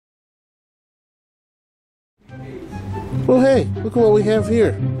Well, hey, look at what we have here.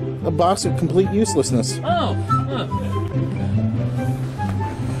 A box of complete uselessness. Oh,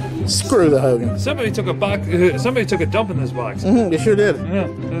 Screw the Hogan. somebody took a dump in this box. They sure did. Yeah,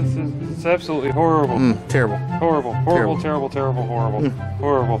 it's absolutely horrible. Terrible. Horrible, terrible, horrible.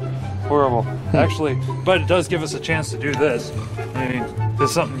 Horrible. Actually, but it does give us a chance to do this. I mean,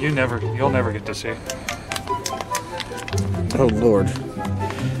 there's something you'll never get to see. Oh, Lord.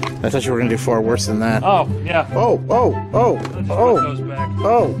 I thought you were going to do far worse than that. Oh, yeah. Oh. Put those back.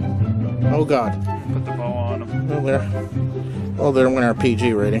 Oh, God. Put the bow on them. They're winning our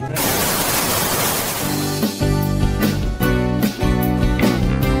PG rating.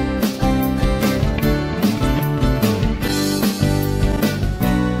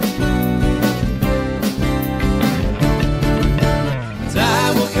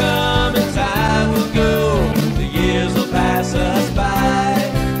 Time will come and time will go. The years will pass us by.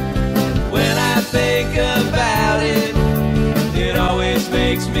 When I think about it, it always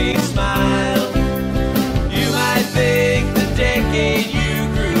makes me smile. You might think the decade you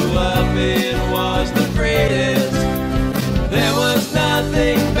grew up in was the greatest. There was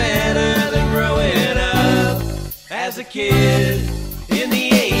nothing better than growing up as a kid in the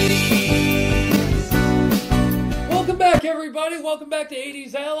 80s. Welcome back, everybody. Welcome back to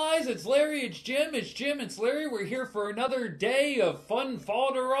 80s Allies. It's Larry, it's Jim, it's Larry. We're here for another day of fun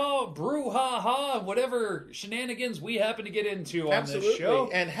Falderall, brouhaha, and whatever shenanigans we happen to get into on this show.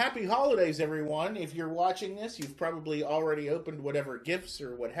 And happy holidays, everyone. If you're watching this, you've probably already opened whatever gifts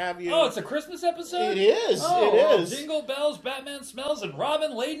or what have you. Oh, it's a Christmas episode? It is. Oh, it is. Jingle bells, Batman smells, and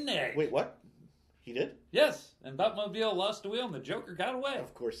Robin laid an egg. Wait, what? He did? Yes, and Batmobile lost the wheel and the Joker got away.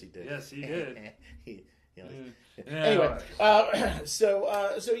 Of course he did. Yes, he did. Anyway,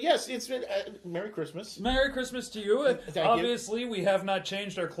 so yes, it's been Merry Christmas. Merry Christmas to you. Thank Obviously, we have not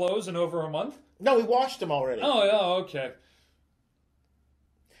changed our clothes in over a month. No, we washed them already. Oh, yeah, okay.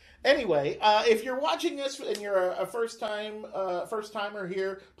 Anyway, if you're watching this and you're a first timer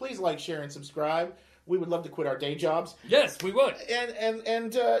here, please like, share, and subscribe. We would love to quit our day jobs. Yes, we would.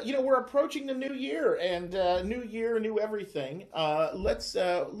 And we're approaching the new year, and new year, new everything. Let's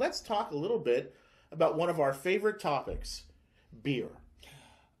talk a little bit about one of our favorite topics, beer.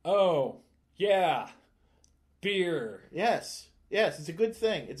 Oh, yeah. Beer. Yes, it's a good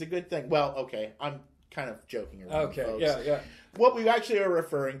thing. Well, okay, I'm kind of joking around, Okay, folks. yeah. What we actually are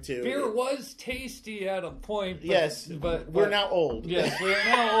referring to... Beer was tasty at a point. But, yes, but we're now old. Yes, we're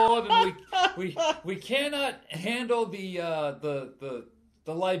now old, and we cannot handle the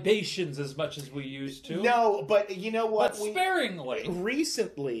libations as much as we used to. No, but you know what? But sparingly.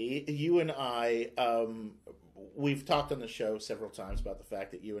 Recently, you and I, we've talked on the show several times about the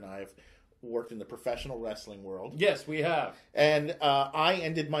fact that you and I have worked in the professional wrestling world. Yes, we have. And I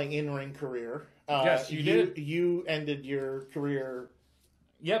ended my in-ring career. Yes, you did. You ended your career.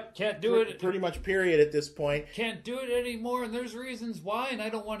 Yep, can't do it. Pretty much period at this point. Can't do it anymore, and there's reasons why, and I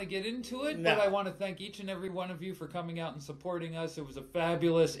don't want to get into it, No. but I want to thank each and every one of you for coming out and supporting us. It was a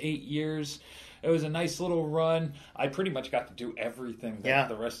fabulous 8 years. It was a nice little run. I pretty much got to do everything that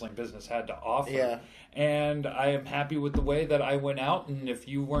the wrestling business had to offer. Yeah. And I am happy with the way that I went out, and if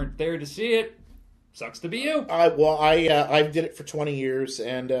you weren't there to see it, sucks to be you. I did it for 20 years,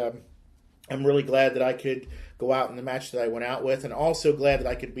 and I'm really glad that I could go out in the match that I went out with, and also glad that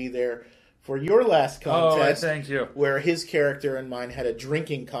I could be there for your last contest. Oh, thank you. Where his character and mine had a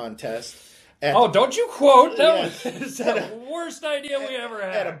drinking contest. Don't you quote? That Yes. was the worst idea we ever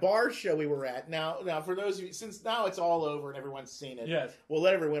had. At a bar show we were at. Now for those of you, since now it's all over and everyone's seen it, Yes. we'll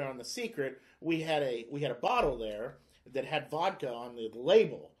let everyone on the secret. We had a bottle there that had vodka on the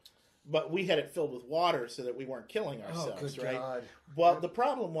label. But we had it filled with water so that we weren't killing ourselves, good right? God. Well, the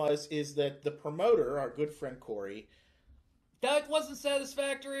problem is that the promoter, our good friend Corey, That wasn't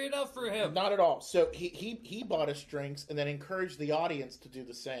satisfactory enough for him. not at all. So he bought us drinks and then encouraged the audience to do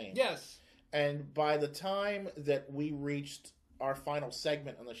the same. Yes. And by the time that we reached our final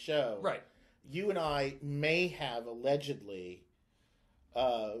segment on the show, Right. you and I may have allegedly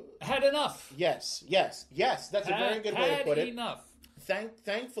Had enough. Yes. That's a very good way to put it. Had enough.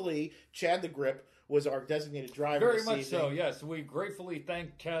 Thankfully, Chad the Grip was our designated driver. Very this much evening. so, yes. We gratefully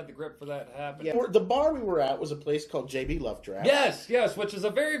thank Chad the Grip for that happening. Yeah, the bar we were at was a place called JB Lovedrafts. Yes, which is a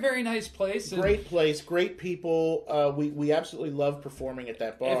very, very nice place. Great place, great people. We absolutely love performing at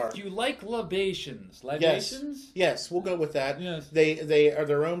that bar. If you like libations? Yes, we'll go with that. Yes. They are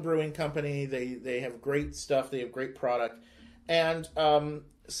their own brewing company. They have great stuff. They have great product. And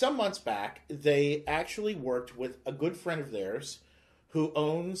some months back, they actually worked with a good friend of theirs who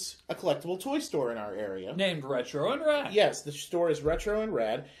owns a collectible toy store in our area. Named Retro and Rad. Yes, the store is Retro and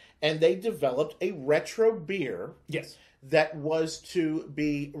Rad, and they developed a retro beer. Yes. That was to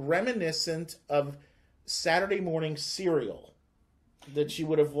be reminiscent of Saturday morning cereal that you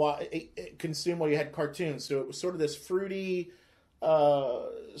would have consumed while you had cartoons. So it was sort of this fruity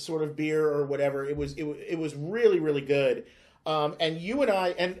sort of beer or whatever. It was really, really good. And you and I,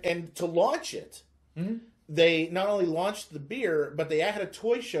 and to launch it, they not only launched the beer, but they had a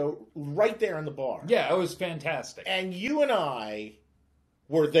toy show right there in the bar. Yeah, it was fantastic. And you and I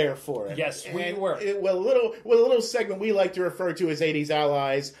were there for it. Yes, we were. With a little segment we like to refer to as 80s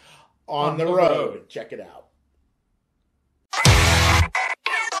Allies on the road. Check it out.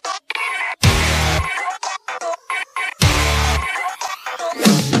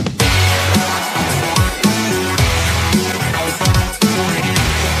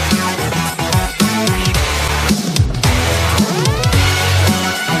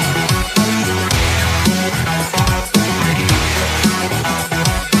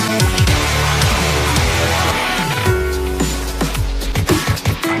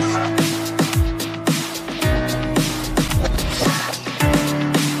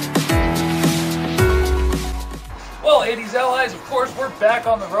 Back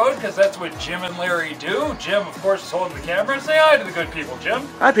on the road because that's what Jim and Larry do. Jim, of course, is holding the camera. Say hi to the good people, Jim.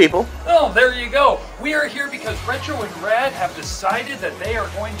 Hi, people. Oh, there you go. We are here because Retro and Rad have decided that they are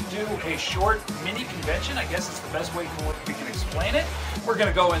going to do a short mini convention. I guess it's the best way we can explain it. We're going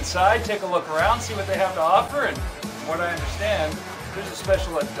to go inside, take a look around, see what they have to offer, and from what I understand, there's a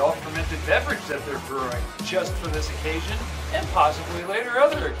special adult fermented beverage that they're brewing just for this occasion and possibly later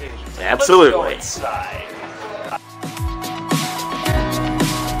other occasions. Absolutely. Let's go inside.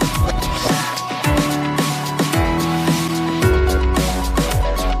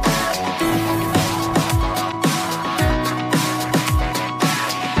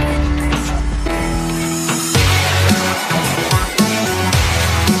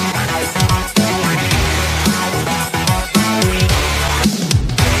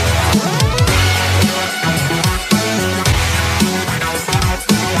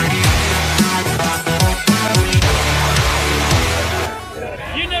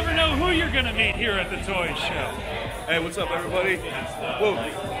 Hey, what's up, everybody? Whoa,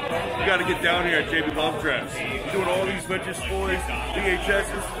 you got to get down here at JB Lovedrafts. Doing all these vintage toys,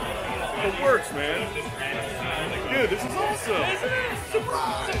 VHSs. It works, man. Dude, this is awesome.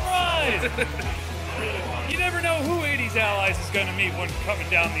 Surprise! You never know who 80s Allies is going to meet when coming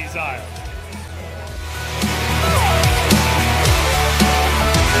down these aisles.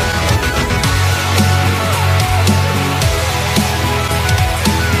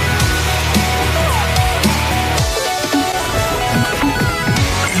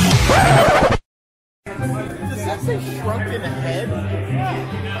 Does that say shrunken head?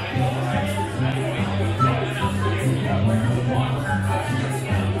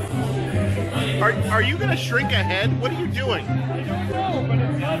 Are you going to shrink a head? What are you doing? I don't know, but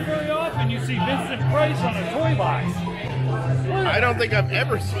it's not very often you see Vincent Price on a toy box. I don't think I've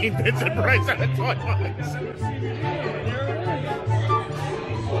ever seen Vincent Price on a toy box.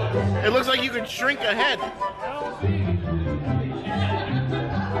 It looks like you can shrink a head.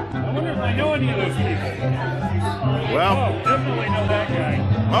 I wonder if I know any of those people. Well, Oh, definitely know that guy.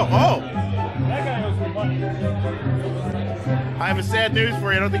 oh. That guy owes me money. I have a sad news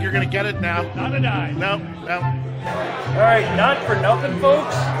for you. I don't think you're going to get it now. Not a dime. No. Alright, not for nothing,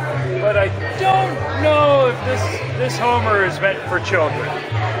 folks, but I don't know if this Homer is meant for children.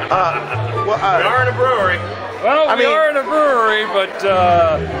 We are in a brewery. Well, we are in a brewery, but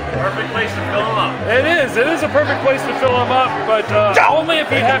Perfect place to fill them up. it is a perfect place to fill them up, but only if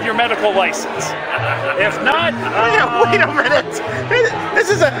you have your medical license. If not, Wait a minute.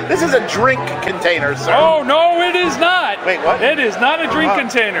 This is a drink container, sir. oh no, it is not. Wait, what? It is not a drink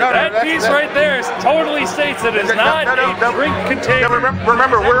container. no, that that's- piece that- right there totally states it is not a drink container.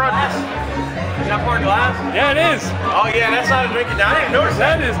 Remember, we're on. Is that for glass? Yeah, it is. Oh, yeah, that's not a drink. I didn't notice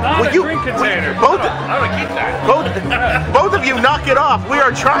that. That is not a drink container. Both I'm going to keep that. both of you knock it off. We are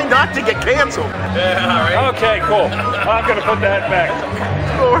trying not to get canceled. Yeah, all right. Okay, cool. I'm gonna put that back.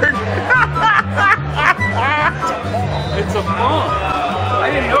 Lord. It's a phone. I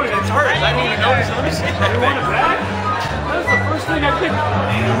didn't notice. It's hers. I didn't even notice. Let me see. You want it back? That's the first thing I picked.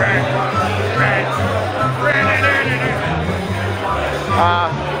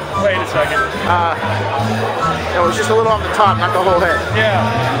 Wait a second. It was just a little on the top, not the whole head.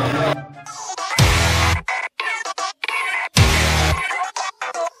 Yeah.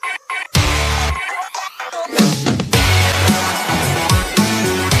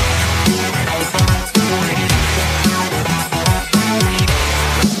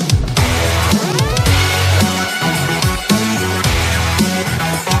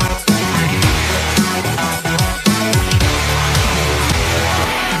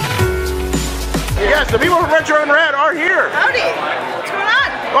 the people from Retro and Rad are here. Howdy. What's going on?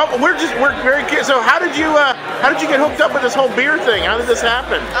 Well, we're very curious. So how did you get hooked up with this whole beer thing? How did this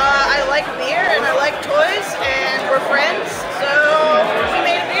happen? I like beer and I like toys and we're friends, so we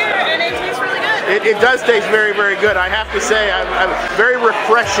made a beer and it tastes really good. It does taste very, very good. I have to say, I'm very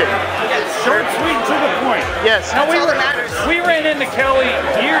refreshing. Yes. Short, sweet, and to the point. Yes. Now, That's all that matters. we ran into Kelly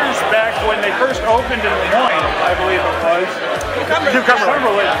years back when they first opened in Des Moines, I believe it was.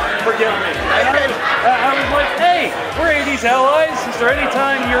 Cumberland. Forgive me. And I was like, hey, we're 80s allies. Is there any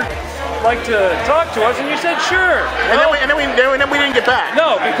time you'd like to talk to us? And you said, sure. And then we didn't get back.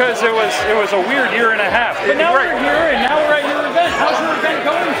 No, because it was a weird year and a half. But now we're here, and now we're at your event. How's your event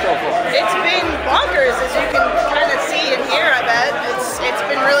going so far? It's been bonkers, as you can kind of see and hear, I bet. It's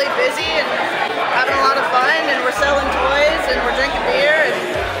been really busy and having a lot of fun, and we're selling toys and we're drinking beer. And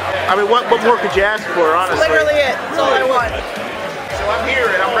I mean, what more could you ask for, honestly? literally it. That's all I want. So I'm here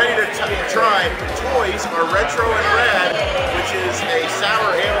and I'm ready to try Toys or Retro and Rad, which is a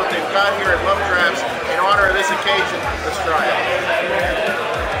sour ale that they've got here at Lovedrafts in honor of this occasion. Let's try it.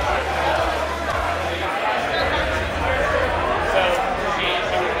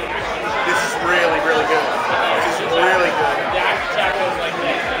 This is really, really good. This is really good.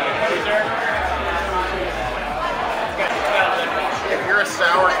 If you're a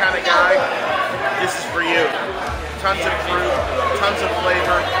sour kind of guy, this is for you. Tons of fruit, tons of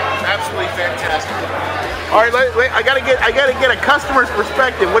flavor, absolutely fantastic. All right, I gotta get a customer's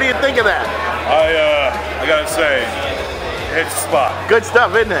perspective. What do you think of that? I gotta say, it's spot. Good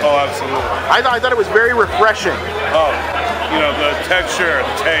stuff, isn't it? Oh, absolutely. I thought it was very refreshing. Oh, you know, the texture,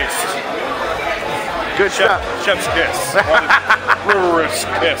 the taste. Good stuff. Chef's kiss. Brewer's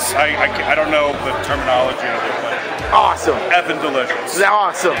kiss. I don't know the terminology of it, but awesome. Effing delicious.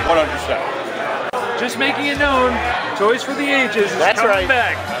 Awesome. 100%. Just making it known, Toys for the Ages is That's coming right.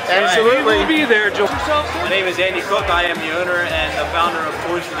 back. Absolutely. And we will be there. Joe yourself, sir? My name is Andy Cook. I am the owner and the founder of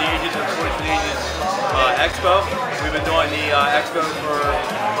Toys for the Ages and Toys for the Ages Expo. We've been doing the Expo for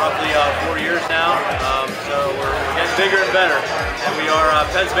roughly 4 years now, so we're getting bigger and better. And we are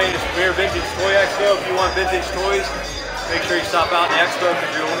Pennsylvania's premier vintage toy expo. If you want vintage toys, make sure you stop out in the expo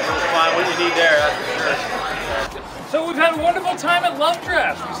because you'll find what you need there, that's for sure. So we've had a wonderful time at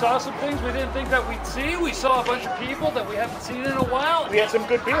Lovedrafts. We saw some things we didn't think that we'd see. We saw a bunch of people that we haven't seen in a while. We had some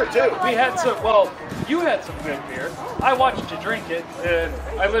good beer too. We had some, well, you had some good beer. I watched you drink it, and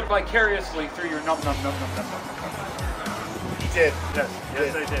I lived vicariously through your num num num num num num. He did.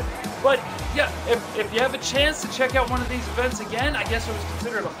 Yes, I did. But yeah, if you have a chance to check out one of these events again, I guess it was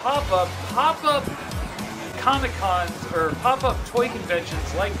considered a pop-up. Pop-up Comic-Cons or pop-up toy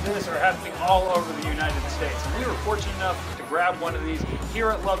conventions like this are happening all over the United States. And we were fortunate enough to grab one of these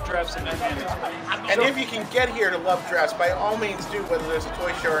here at Lovedrafts in Mechanicsburg. And if you can get here to Lovedrafts, by all means do, whether there's a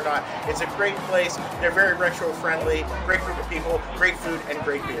toy show or not. It's a great place. They're very retro-friendly, great group of people, great food, and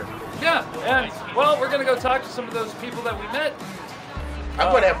great beer. Yeah, and well, we're going to go talk to some of those people that we met. I'm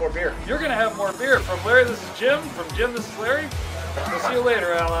going to have more beer. You're going to have more beer. From Larry, this is Jim. From Jim, this is Larry. We'll see you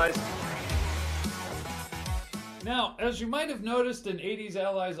later, allies. Now, as you might have noticed in 80s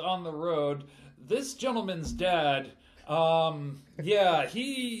Allies on the Road, this gentleman's dad, yeah,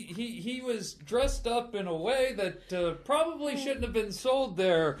 he was dressed up in a way that probably shouldn't have been sold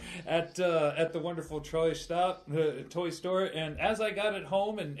there at the wonderful toy store. And as I got it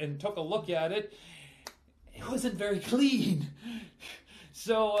home and took a look at it, it wasn't very clean.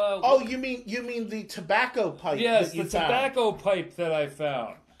 So, oh, you mean the tobacco pipe? Yes, that you the found. tobacco pipe that I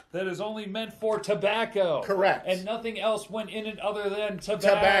found. That is only meant for tobacco. Correct. And nothing else went in it other than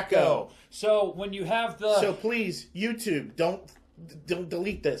tobacco. So when you have the... So please, YouTube, don't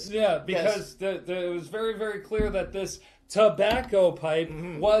delete this. Yeah, because it was very, very clear that this tobacco pipe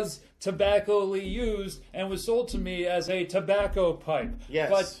was tobaccoly used and was sold to me as a tobacco pipe. Yes.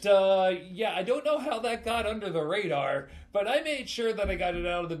 But, yeah, I don't know how that got under the radar, but I made sure that I got it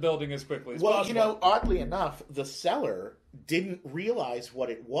out of the building as quickly as possible. Well, you know, oddly enough, the seller didn't realize what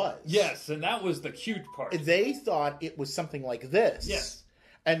it was. Yes, and that was the cute part. They thought it was something like this. Yes.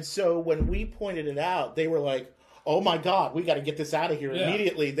 And so when we pointed it out, they were like, "Oh my God, we got to get this out of here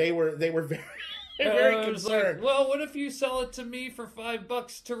immediately." They were very very concerned. Like, well, what if you sell it to me for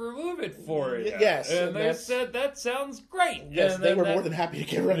 $5 to remove it for you? Yes, and they said that sounds great. Yes, and they were more than happy to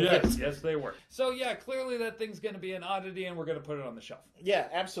get rid of it. Yes, they were. So yeah, clearly that thing's going to be an oddity, and we're going to put it on the shelf. Yeah,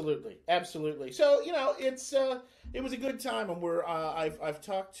 absolutely. So you know, it was a good time, and I've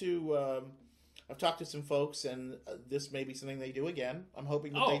talked to some folks, and this may be something they do again. I'm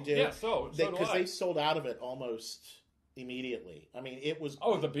hoping that they do. Yeah, so because they sold out of it almost immediately. I mean, it was...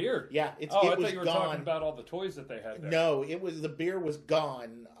 Oh, the beer? Yeah, I was thought you were gone. talking about all the toys that they had there. No, the beer was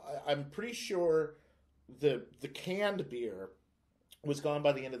gone. I'm pretty sure the canned beer was gone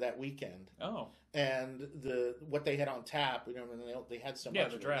by the end of that weekend. Oh. And what they had on tap, they had so much. Yeah,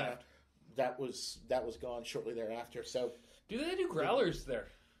 the draft. That was gone shortly thereafter. So, do they do growlers there?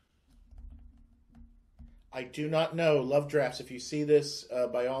 I do not know. Lovedrafts, if you see this,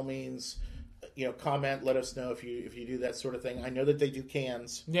 by all means, comment. Let us know if you do that sort of thing. I know that they do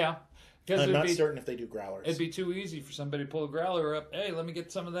cans. Yeah. I'm not certain if they do growlers. It'd be too easy for somebody to pull a growler up. Hey, let me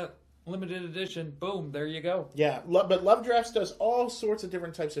get some of that limited edition. Boom, there you go. Yeah, but Lovedrafts does all sorts of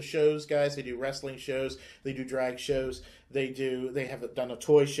different types of shows, guys. They do wrestling shows. They do drag shows. They have done a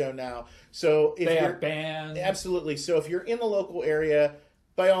toy show now. So if they have bands. Absolutely. So if you're in the local area,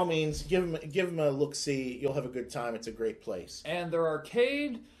 by all means, give them a look-see. You'll have a good time. It's a great place. And their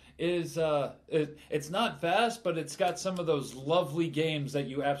arcade is it's not vast, but it's got some of those lovely games that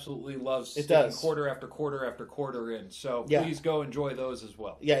you absolutely love. It does. Quarter after quarter after quarter in. So yeah. Please go enjoy those as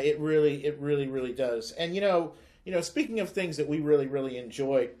well. Yeah, it really does. And speaking of things that we really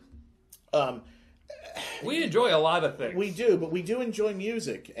enjoy, we enjoy a lot of things. We do, but we do enjoy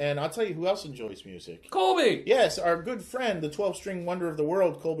music. And I'll tell you who else enjoys music. Colby! Yes, our good friend, the 12-string wonder of the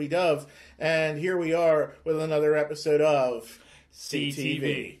world, Colby Dove. And here we are with another episode of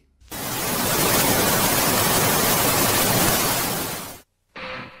CTV.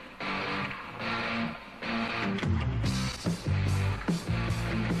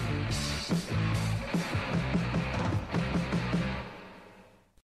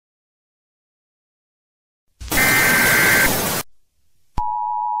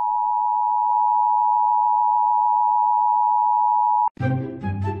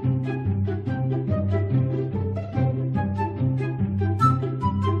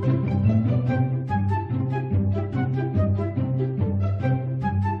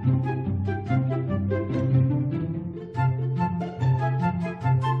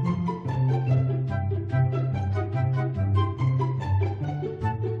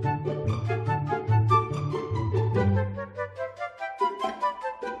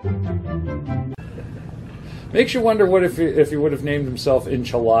 Makes you wonder what if he would have named himself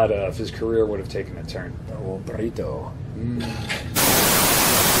Enchilada, if his career would have taken a turn. Oh, burrito.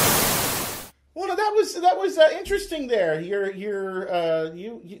 Well, no, that was interesting. There, what'd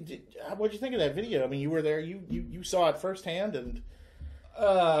you think of that video? I mean, you were there. You saw it firsthand, and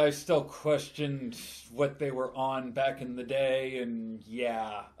I still questioned what they were on back in the day, and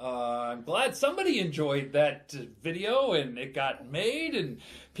yeah, I'm glad somebody enjoyed that video, and it got made, and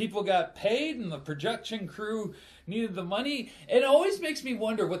people got paid, and the production crew needed the money. It always makes me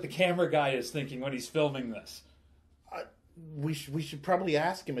wonder what the camera guy is thinking when he's filming this. We should probably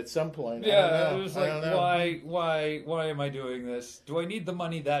ask him at some point. Yeah, it was like, why am I doing this? Do I need the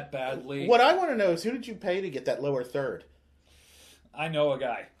money that badly? What I want to know is, who did you pay to get that lower third? I know a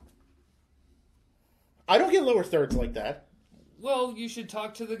guy. I don't get lower thirds like that. Well, you should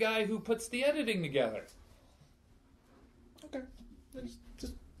talk to the guy who puts the editing together. Okay.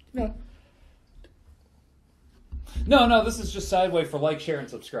 Just, No, this is just Sideway for like, share, and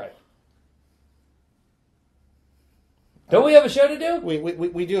subscribe. Don't we have a show to do?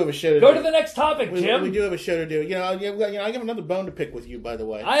 We do have a show to do. Go to the next topic, Jim. We do have a show to do. I have another bone to pick with you, by the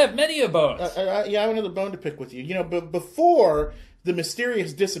way. I have many a bones. I have another bone to pick with you. But before the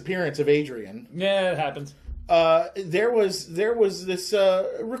mysterious disappearance of Adrian, yeah, it happens. There was this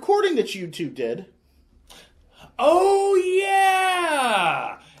recording that you two did. Oh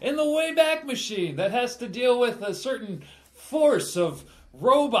yeah, in the Wayback Machine that has to deal with a certain force of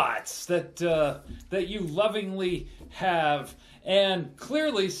robots that you lovingly have, and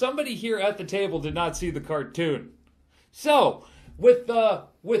clearly somebody here at the table did not see the cartoon. So,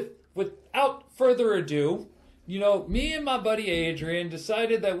 without further ado, me and my buddy Adrian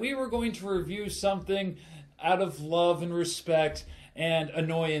decided that we were going to review something out of love and respect and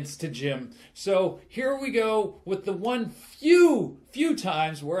annoyance to Jim. So here we go with the few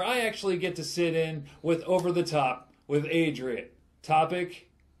times where I actually get to sit in with Over the Top with Adrian. Topic: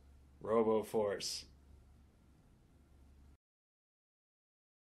 RoboForce.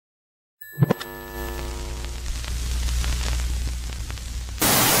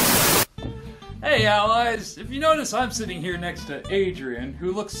 Hey allies, if you notice, I'm sitting here next to Adrian,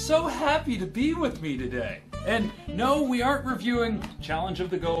 who looks so happy to be with me today. And no, we aren't reviewing Challenge of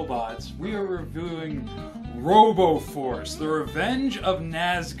the GoBots. We are reviewing RoboForce, The Revenge of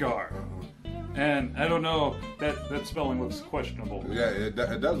Nazgar. And I don't know, that spelling looks questionable. Yeah, it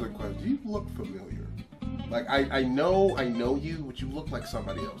does look questionable. You look familiar. Like, I know you, but you look like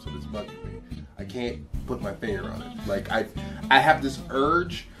somebody else, and it's bugging me. I can't put my finger on it. Like, I have this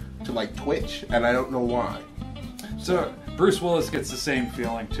urge to, like, twitch, and I don't know why. So, Bruce Willis gets the same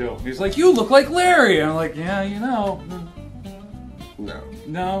feeling too. He's like, "You look like Larry." And I'm like, "Yeah, you know."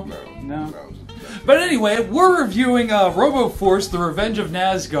 No. But anyway, we're reviewing RoboForce: The Revenge of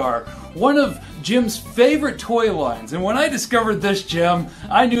Nazgar, one of Jim's favorite toy lines. And when I discovered this, Jim,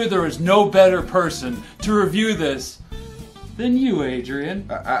 I knew there was no better person to review this than you, Adrian.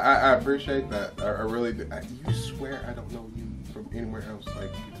 I appreciate that. I really do. You swear I don't know you from anywhere else?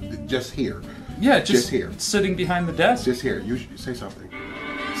 Like, just here. Yeah, just here. Sitting behind the desk. Just here. You should say something.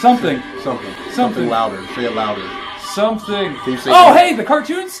 Something Louder. Say it louder. Something. Can you say oh, something? Hey, the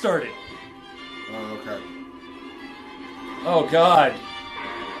cartoon started. Okay. Oh, God.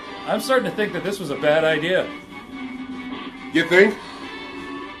 I'm starting to think that this was a bad idea. You think?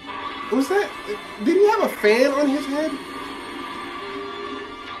 Was that? Did he have a fan on his head?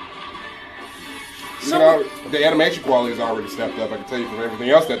 You know, the animation quality has already stepped up. I can tell you from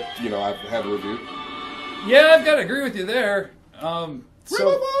everything else that I've had to review. Yeah, I've got to agree with you there. The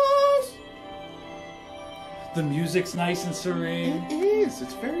music's nice and serene. It is.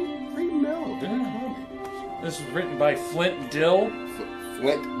 It's very mellow. Very calming. This was written by Flint Dill.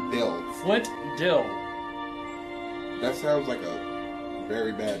 Flint Dill. That sounds like a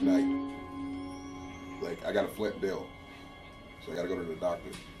very bad night. Like, I got a Flint Dill. So I gotta go to the doctor.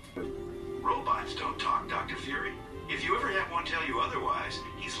 Robots don't talk, Dr. Fury. If you ever have one tell you otherwise,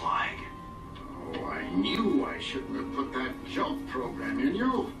 he's lying. Oh, I knew I shouldn't have put that joke program in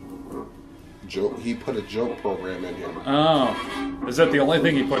you. He put a joke program in him. Oh. Is that the only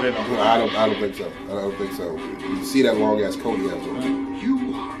thing he put in him? I don't think so. I don't think so. You see that long ass coat he has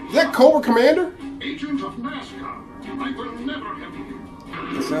on. Is that Cobra Commander? Agent of NASCAR. I will never have you.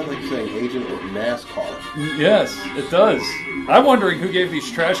 It sounds like saying agent of NASCAR. Yes, it does. I'm wondering who gave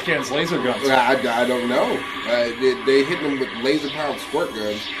these trash cans laser guns. I don't know. They hit them with laser powered squirt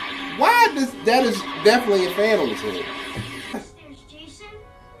guns. Why that is definitely a fan on his head.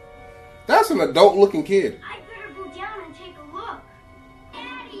 That's an adult looking kid. I better go down and take a look.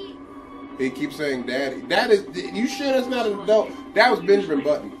 Daddy! He keeps saying daddy. You sure that's not an adult? That was Benjamin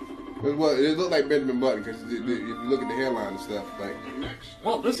Button. It looked like Benjamin Button because if you look at the hairline and stuff. Like,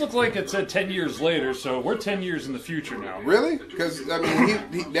 well, this looks like it said 10 years later, so we're 10 years in the future now. Really? Because, I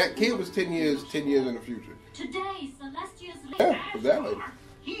mean, that kid was 10 years in the future. Today, Celestia's Yeah, exactly.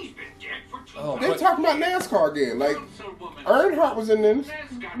 He's been dead for 2 Oh, They're talking about NASCAR again. Like, Earnhardt was in this.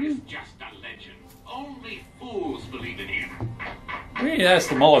 NASCAR is just a legend. Only fools believe in him. We need to ask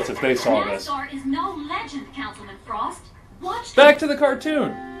the Mullets if they saw this. NASCAR is no legend, Councilman Frost. Watch Back to the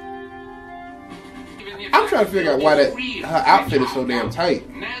cartoon. I'm trying to figure out why her outfit is so damn tight.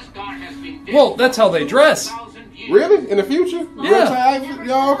 Well, that's how they dress. Really? In the future? Yeah.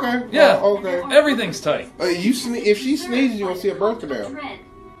 Yeah, okay. Yeah. Okay. Everything's tight. If she sneezes, you're going to see a birth canal.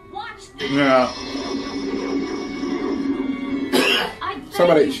 Yeah.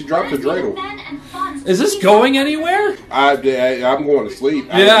 She dropped her dreidel. Is this going anywhere? I'm going to sleep.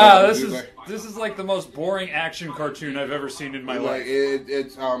 Yeah, this is like the most boring action cartoon I've ever seen in my life.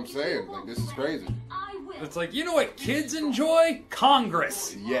 It's I'm saying, like, this is crazy. It's like, you know what kids enjoy?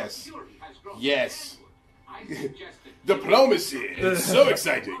 Congress. Yes. Diplomacy. It's so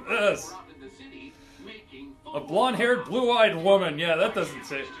exciting. Yes. A blonde-haired, blue-eyed woman. Yeah, that doesn't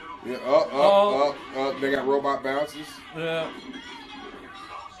say. Yeah. They got robot bounces. Yeah.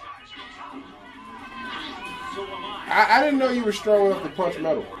 I didn't know you were strong enough to punch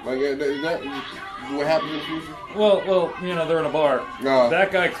metal. Like, is that what happens in the future? Well, they're in a bar.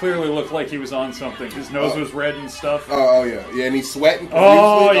 That guy clearly looked like he was on something. His nose was red and stuff. Oh, yeah. Yeah, and he's sweating.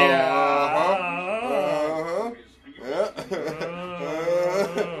 Oh, yeah.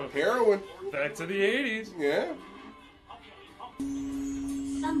 Heroin. Back to the 80s. Yeah.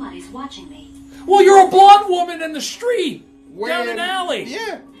 Somebody's watching me. Well, you're a blonde woman in the street. Down an alley.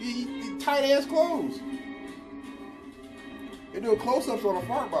 Yeah. Tight-ass clothes. They're doing close-ups on a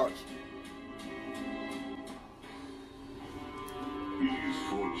fart box.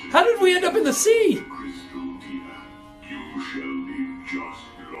 How did we end up in the sea? You shall live just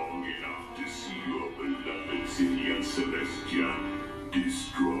long enough to see your beloved city of Celestia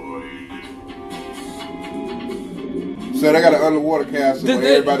destroyed. So they got an underwater castle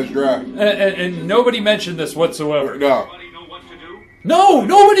where everybody's dry. And nobody mentioned this whatsoever. No. No,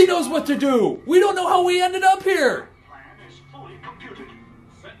 nobody knows what to do. We don't know how we ended up here.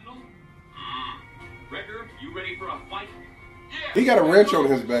 He got a wrench on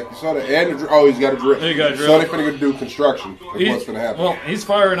his back. You saw that? He's got a drill. He got a drill. So they're going to do construction. That's what's going to happen. Well, he's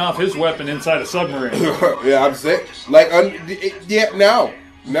firing off his weapon inside a submarine. Yeah, I'm saying. Like, no.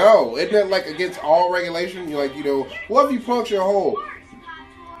 Isn't that like against all regulation? You're like, what if you puncture a hole?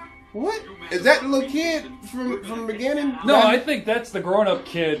 What? Is that the little kid from the beginning? No, I think that's the grown-up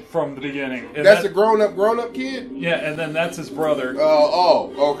kid from the beginning. And that's the grown-up kid? Yeah, and then that's his brother.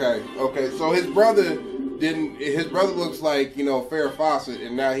 Okay. So his brother looks like, Farrah Fawcett,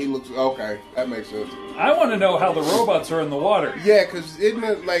 and now he looks, okay, that makes sense. I want to know how the robots are in the water. Yeah, because isn't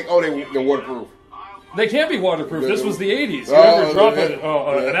it like, they're waterproof? They can't be waterproof. This was the 80s. You ever drop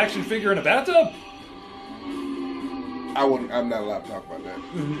an action figure in a bathtub? I'm not allowed to talk about that.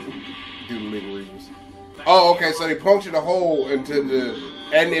 Due to legal reasons. Oh, okay, so they punctured a hole into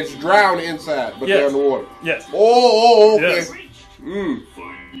and it's drowned inside, but they're underwater. Yes. Oh, okay.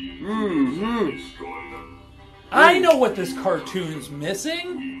 Yes. I know what this cartoon's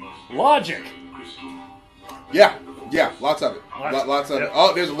missing. Logic. Yeah, lots of it. Lots of it.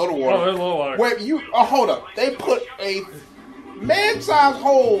 Oh, there's a little water. Oh, there's a little water. Wait, hold up. They put a man-sized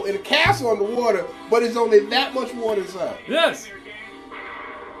hole in a castle underwater, but it's only that much water inside. Yes.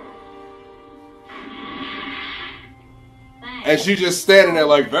 And she's just standing there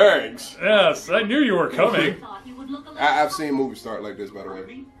like, thanks. Yes, I knew you were coming. I've seen movies start like this, by the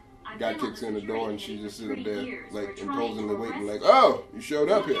way. Guy kicks in the door and she just sits up there, like, imposingly waiting, like, oh, you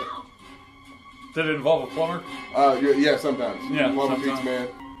showed up here. Did it involve a plumber? Yeah, sometimes. Yeah, plumber, sometimes. pizza man.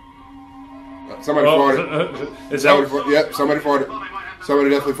 Somebody farted. Is that? Yep, somebody farted. Somebody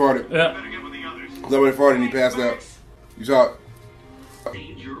definitely farted. Yeah. Somebody farted and he passed out. You saw it.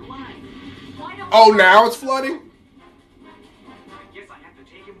 Oh, now it's flooding?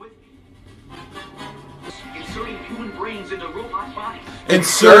 Inserting human brains into robot bodies.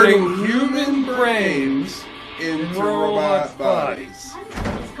 Inserting human brains into robot bodies.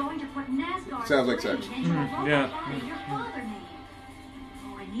 Sounds like sex. Yeah.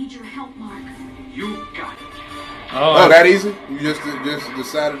 I need your help, Mark. You got it. Oh, that easy? You just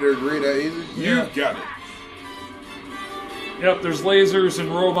decided to agree that easy? Yeah. You got it. Yep, there's lasers and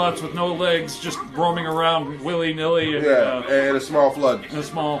robots with no legs just roaming around willy-nilly. And, and a small flood. And a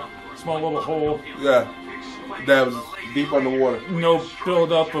small little hole. Yeah. That was deep underwater. No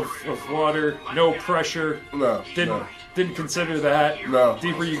buildup of water, no pressure. No. Didn't consider that. No.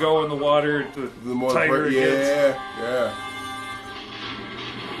 Deeper you go in the water, the more tighter it gets. Yeah.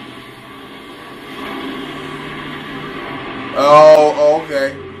 Oh,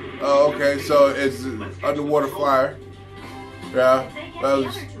 okay. Oh, okay. So it's underwater flyer. Yeah. That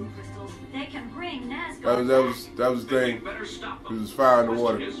was the thing. It was fire in the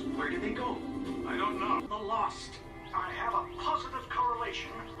water. Where did they go? I don't know. The Lost. I have a positive correlation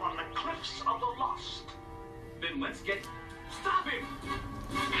on the cliffs of the Lost. Then let's get... Stop him!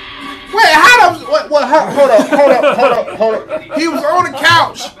 Wait, hold up. He was on the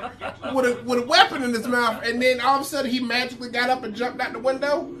couch with a weapon in his mouth, and then all of a sudden he magically got up and jumped out the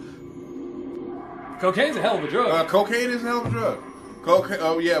window? Cocaine's a hell of a drug. Cocaine is a hell of a drug. Cocaine.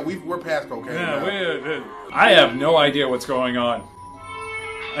 Oh yeah, we're past cocaine. Yeah, I have no idea what's going on.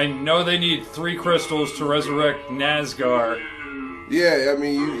 I know they need 3 crystals to resurrect Nazgar. Yeah, I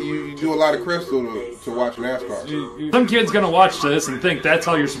mean, you do a lot of crystal to watch NASCAR. Some kid's gonna watch this and think that's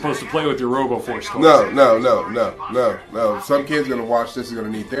how you're supposed to play with your RoboForce toys. No. Some kid's gonna watch this and gonna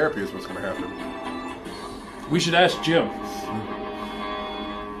need therapy is what's gonna happen. We should ask Jim.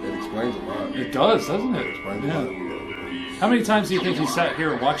 It explains a lot. It does, doesn't it? It explains a lot. How many times do you think he sat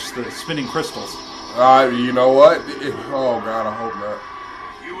here and watched the spinning crystals? You know what? Oh God, I hope not.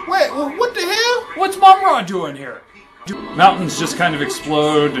 Wait, what the hell? What's Mumra doing here? Mountains just kind of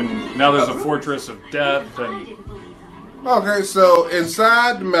explode, and now there's a fortress of death. And okay, so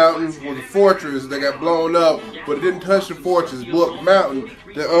inside the mountain was a fortress that got blown up, but it didn't touch the fortress, blew up the mountain.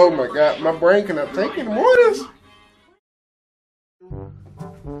 Oh my God, my brain cannot take any more of this.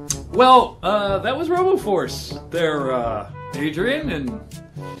 Well, that was RoboForce there, Adrian, and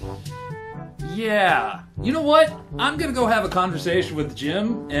yeah. You know what? I'm gonna go have a conversation with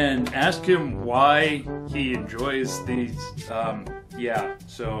Jim and ask him why he enjoys these, yeah.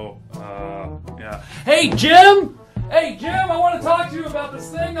 Hey, Jim! Hey, Jim, I want to talk to you about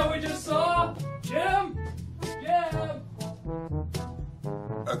this thing that we just saw! Jim! I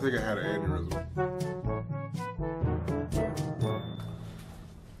think I had an aneurysm.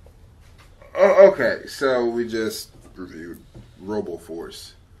 Okay, so we just reviewed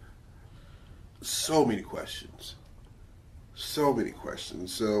RoboForce. So many questions. So,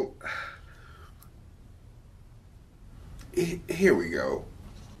 here we go.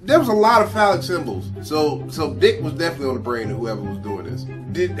 There was a lot of phallic symbols. So Dick was definitely on the brain of whoever was doing this.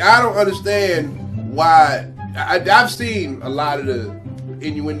 I don't understand why. I've seen a lot of the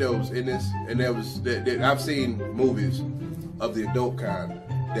innuendos in this, and I've seen movies of the adult kind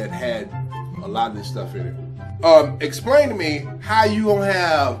that had a lot of this stuff in it. explain to me how you gonna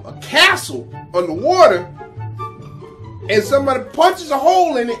have a castle underwater and somebody punches a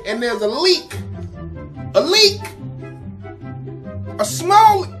hole in it and there's a leak. A leak. A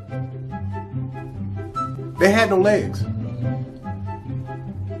small. They had no legs.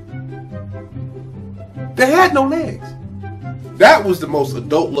 They had no legs. That was the most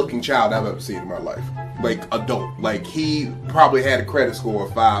adult-looking child I've ever seen in my life. Like, adult. Like, he probably had a credit score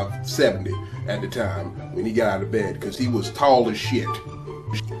of 570 at the time when he got out of bed because he was tall as shit.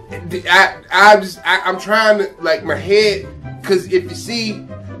 I'm trying to, like, my head, because if you see,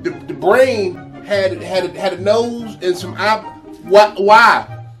 the brain had a nose and some eye. Why?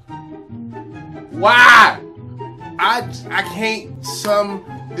 I can't sum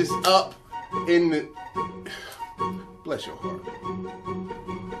this up in the. Bless your heart.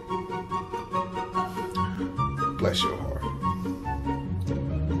 Bless your heart.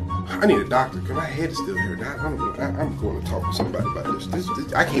 I need a doctor because my head is still here. I'm going to talk to somebody about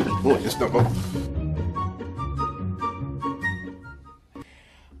this. I can't be doing this no more.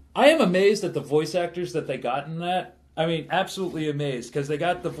 I am amazed at the voice actors that they got in that. I mean, absolutely amazed, because they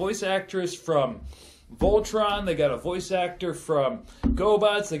got the voice actress from Voltron, they got a voice actor from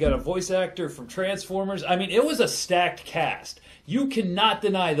GoBots, they got a voice actor from Transformers. I mean, it was a stacked cast. You cannot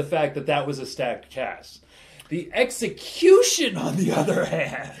deny the fact that that was a stacked cast. The execution, on the other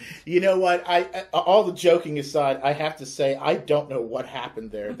hand. You know what? All the joking aside, I have to say, I don't know what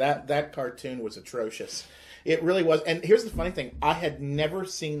happened there. That cartoon was atrocious. It really was. And here's the funny thing. I had never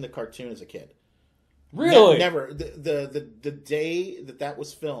seen the cartoon as a kid. Really? Never. The day that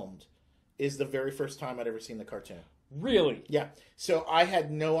was filmed is the very first time I'd ever seen the cartoon. Really? Yeah. So I had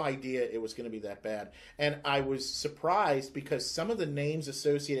no idea it was going to be that bad. And I was surprised because some of the names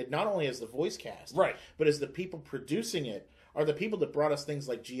associated, not only as the voice cast, right, but as the people producing it, are the people that brought us things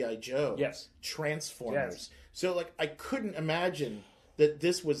like G.I. Joe, yes, Transformers. Yes. So, like, I couldn't imagine that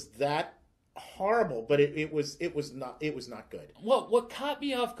this was that horrible, but it was not good. Well, what caught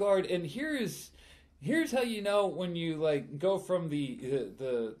me off guard, and here's how you know when you like go from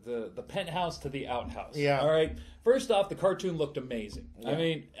the penthouse to the outhouse. Yeah. All right. First off, the cartoon looked amazing. Yeah. I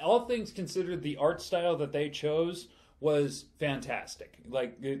mean, all things considered, the art style that they chose was fantastic.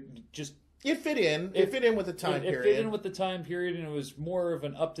 Like, it fit in. It fit in with the time period. It fit in with the time period, and it was more of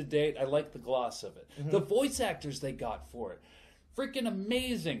an up-to-date. I like the gloss of it. Mm-hmm. The voice actors they got for it, freaking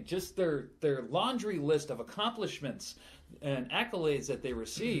amazing. Just their laundry list of accomplishments and accolades that they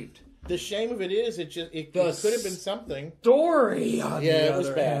received. The shame of it is, it could have been something. Story on the it was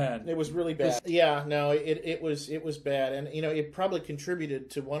other bad. hand. It was really bad. Yeah, no, it was bad, and you know, it probably contributed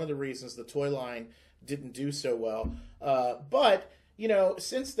to one of the reasons the toy line didn't do so well. But you know,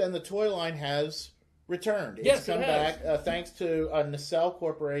 since then the toy line has returned. It's come back thanks to Nacelle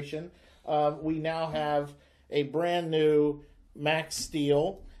Corporation. We now have a brand new Max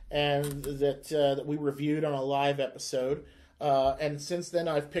Steel, and that we reviewed on a live episode. And since then,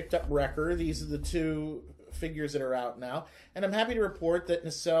 I've picked up Wrecker. These are the two figures that are out now, and I'm happy to report that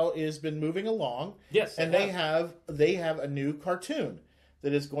Nacelle has been moving along. Yes, and they have a new cartoon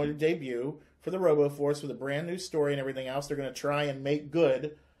that is going to debut for the RoboForce with a brand new story and everything else. They're going to try and make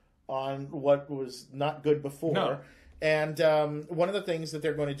good on what was not good before. No. And one of the things that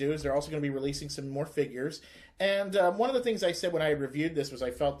they're going to do is they're also going to be releasing some more figures. And one of the things I said when I had reviewed this was I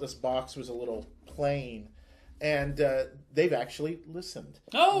felt this box was a little plain. And they've actually listened.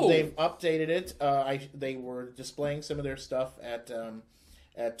 Oh, they've updated it. They were displaying some of their stuff at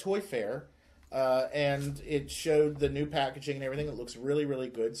Toy Fair, and it showed the new packaging and everything. It looks really, really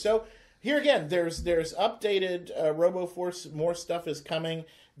good. So here again, there's updated RoboForce. More stuff is coming.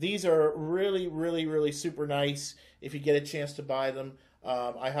 These are really, really, really super nice. If you get a chance to buy them,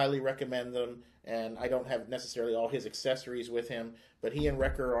 I highly recommend them. And I don't have necessarily all his accessories with him, but he and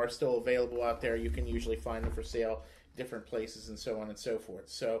Wrecker are still available out there. You can usually find them for sale different places and so on and so forth.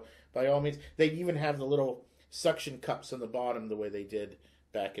 So by all means, they even have the little suction cups on the bottom the way they did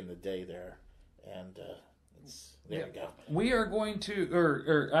back in the day there. And there you go. We are going to,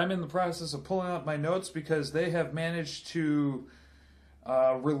 or I'm in the process of pulling out my notes because they have managed to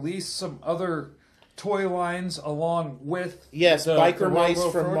release some other toy lines along with Biker Mice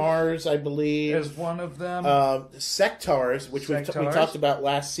from Mars, I believe, is one of them. Sectars, which we talked about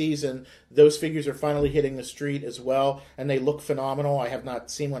last season, those figures are finally hitting the street as well, and they look phenomenal. I have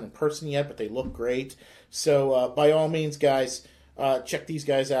not seen one in person yet, but they look great. So by all means, guys, check these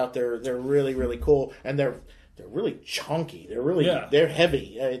guys out. They're really, really cool, and they're really chunky. They're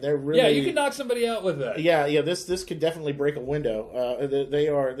heavy. They're really you can knock somebody out with that. Yeah. This could definitely break a window. They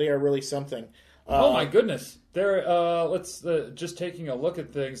are really something. Oh my goodness! They're let's just taking a look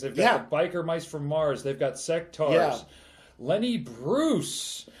at things. They've got the Biker Mice from Mars. They've got Sectars, Lenny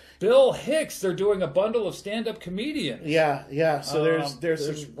Bruce, Bill Hicks. They're doing a bundle of stand-up comedians. Yeah. So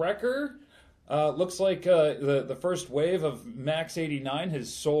there's Wrecker. Looks like the first wave of Max 89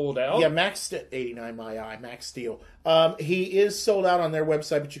 has sold out. Yeah, Max 89, my eye, Max Steel. He is sold out on their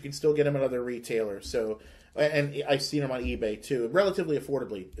website, but you can still get him at other retailers. So, and I've seen him on eBay too, relatively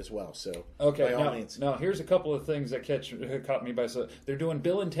affordably as well. So, okay, by all means. Now here's a couple of things that caught me by. So they're doing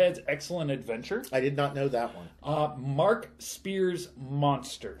Bill and Ted's Excellent Adventure. I did not know that one. Mark Spears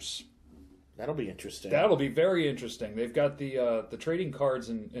Monsters. That'll be interesting. That'll be very interesting. They've got the trading cards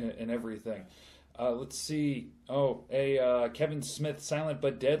and everything. Let's see. Oh, a Kevin Smith Silent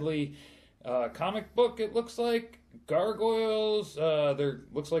But Deadly comic book. It looks like Gargoyles.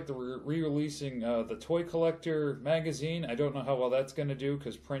 Looks like they're re-releasing the Toy Collector magazine. I don't know how well that's going to do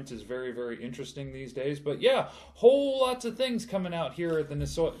because print is very, very interesting these days. But yeah, whole lots of things coming out here at the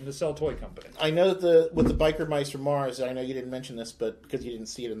Nacelle Toy Company. I know that with the Biker Mice from Mars, I know you didn't mention this, but because you didn't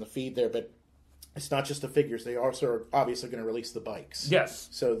see it in the feed there, but it's not just the figures. They also are obviously going to release the bikes. Yes.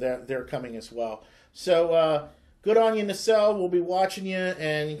 So they're coming as well. So good on you, Nacelle. We'll be watching you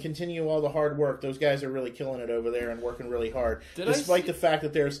and continue all the hard work. Those guys are really killing it over there and working really hard. Despite the fact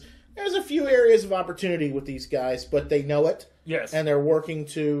that there's a few areas of opportunity with these guys, but they know it. Yes. And they're working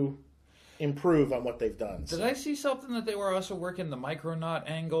to improve on what they've done. Did I see something that they were also working the Micronaut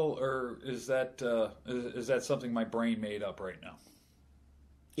angle, or is that something my brain made up right now?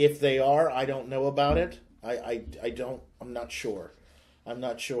 If they are, I don't know about it. I'm not sure.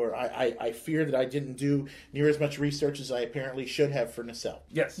 I fear that I didn't do near as much research as I apparently should have for Nacelle.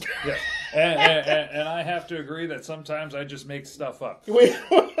 Yes. And I have to agree that sometimes I just make stuff up.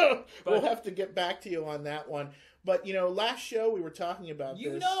 We'll have to get back to you on that one. But, last show we were talking about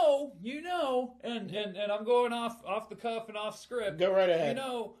this. And I'm going off the cuff and off script. Go right ahead.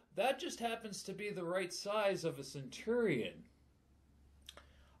 That just happens to be the right size of a Centurion.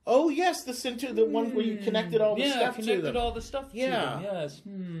 Oh, yes, the one where you connected all the stuff to them. Yeah, connected all the stuff to them, yes.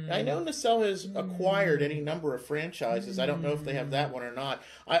 I know Nacelle has acquired any number of franchises. I don't know if they have that one or not.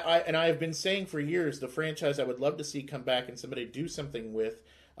 I have been saying for years, the franchise I would love to see come back and somebody do something with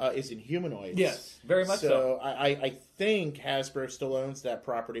is in Humanoids. Yes, very much so. I think Hasbro still owns that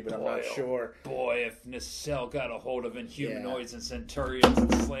property, but I'm not sure. Boy, if Nacelle got a hold of Inhumanoids and Centurions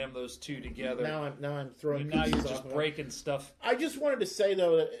and slammed those two together. Now I'm throwing. Now you're just breaking stuff. I just wanted to say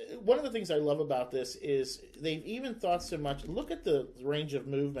though, that one of the things I love about this is they've even thought so much. Look at the range of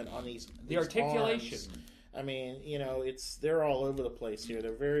movement on these. The articulation. Arms. I mean, they're all over the place here.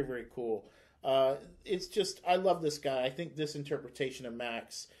 They're very, very cool. It's just, I love this guy. I think this interpretation of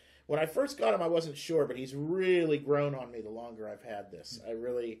Max, when I first got him, I wasn't sure, but he's really grown on me the longer I've had this. I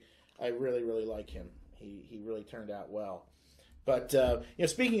really like him. He really turned out well. But,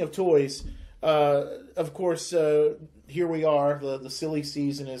 speaking of toys, of course, here we are. The silly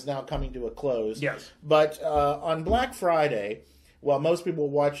season is now coming to a close. Yes. But on Black Friday, while most people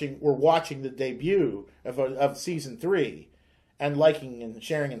were watching the debut of Season 3 and liking and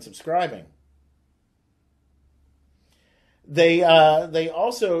sharing and subscribing, they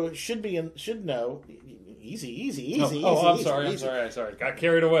also should know. Easy. I'm sorry. Got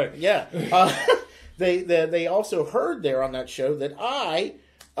carried away. Yeah. They also heard there on that show that I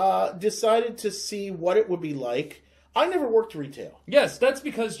decided to see what it would be like. I never worked retail. Yes, that's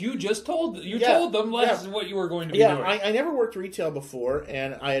because you just told them this is what you were going to be doing. I never worked retail before,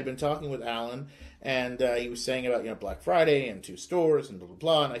 and I had been talking with Alan, and he was saying about Black Friday and 2 stores and blah blah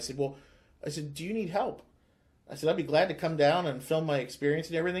blah. And I said, do you need help? I said, I'd be glad to come down and film my experience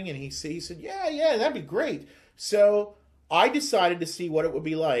and everything. And he said, yeah, that'd be great. So I decided to see what it would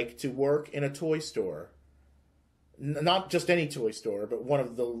be like to work in a toy store. Not just any toy store, but one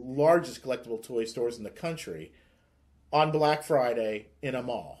of the largest collectible toy stores in the country on Black Friday in a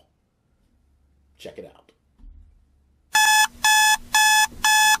mall. Check it out.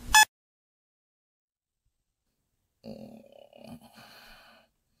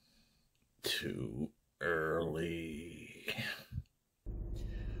 Too early.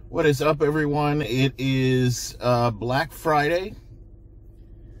 What is up, everyone? It is Black Friday.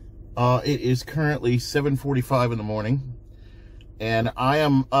 It is currently 7:45 in the morning, and I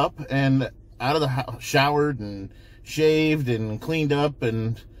am up and out of the house, showered and shaved and cleaned up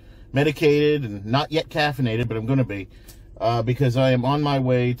and medicated and not yet caffeinated, but I'm going to be because I am on my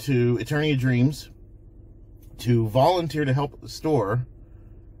way to Eternia Dreams to volunteer to help at the store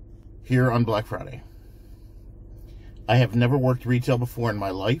here on Black Friday. I have never worked retail before in my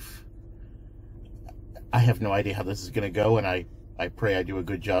life. I have no idea how this is going to go, and I I pray I do a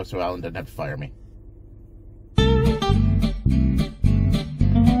good job so Alan doesn't have to fire me.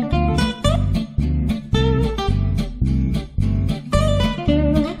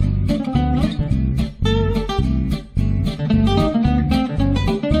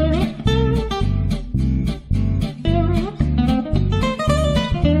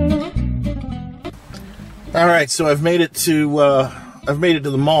 All right, so I've made it to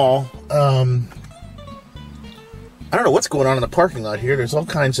the mall. I don't know what's going on in the parking lot here. There's all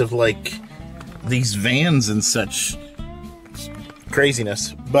kinds of like these vans and such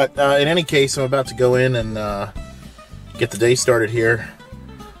craziness. But in any case, I'm about to go in and get the day started here.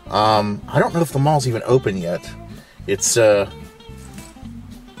 I don't know if the mall's even open yet. It's well,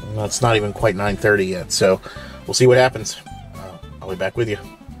 it's not even quite 9:30 yet, so we'll see what happens. I'll be back with you.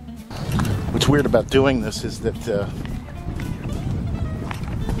 What's weird about doing this is that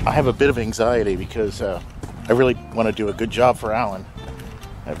I have a bit of anxiety because I really want to do a good job for Alan.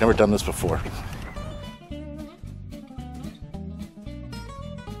 I've never done this before.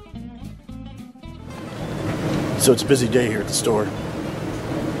 So it's a busy day here at the store.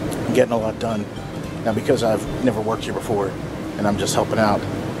 I'm getting a lot done. Now, because I've never worked here before and I'm just helping out,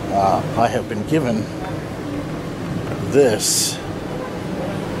 I have been given this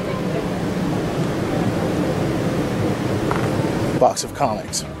box of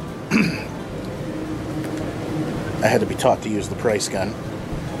comics. I had to be taught to use the price gun.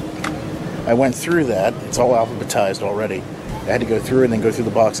 I went through that. It's all alphabetized already. I had to go through and then go through the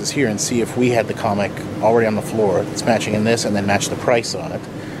boxes here and see if we had the comic already on the floor that's matching in this, and then match the price on it,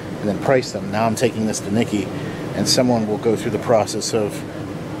 and then price them. Now I'm taking this to Nikki, and someone will go through the process of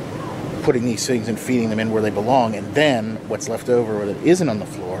putting these things and feeding them in where they belong, and then what's left over that isn't on the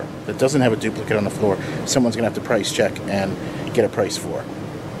floor, that doesn't have a duplicate on the floor, someone's going to have to price check and get a price for.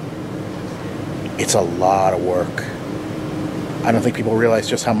 It's a lot of work. I don't think people realize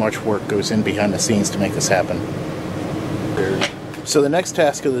just how much work goes in behind the scenes to make this happen. So the next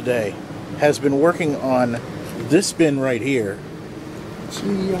task of the day has been working on this bin right here,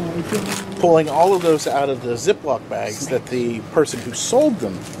 pulling all of those out of the Ziploc bags that the person who sold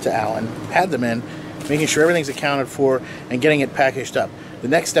them to Alan had them in, making sure everything's accounted for and getting it packaged up. The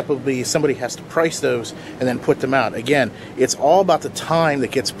next step will be somebody has to price those and then put them out. Again, it's all about the time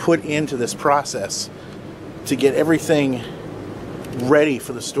that gets put into this process to get everything ready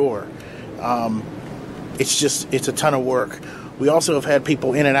for the store. It's a ton of work. We also have had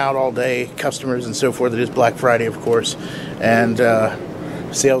people in and out all day, customers and so forth. It is Black Friday, of course, and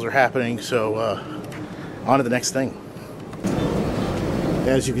sales are happening, so on to the next thing.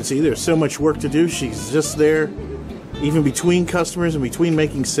 As you can see, there's so much work to do. She's just there, even between customers and between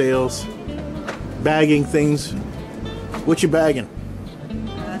making sales, bagging things. What you bagging?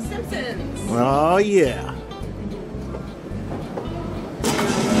 Simpsons. Oh, yeah.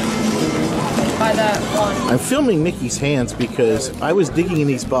 By that one. I'm filming Nikki's hands because I was digging in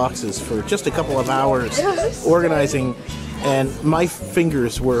these boxes for just a couple of hours, organizing, and my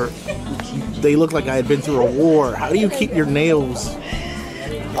fingers they looked like I had been through a war. How do you keep your nails?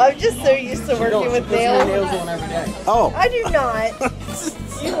 I'm just so used to working with nails. Oh. I do not.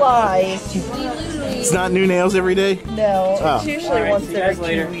 You lie. It's not new nails every day? No. Oh. It's usually once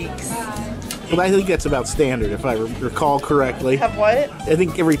every 2 weeks. Well, I think that's about standard, if I recall correctly. Have what? I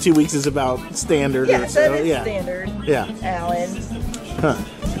think every 2 weeks is about standard. Yeah, or so. that is Yeah. standard. Yeah. Alan. Huh.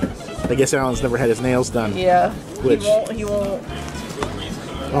 I guess Alan's never had his nails done. Yeah. Which? He won't.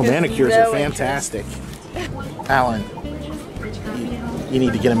 Oh, manicures are fantastic. Alan, you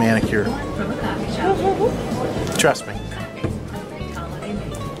need to get a manicure. Trust me.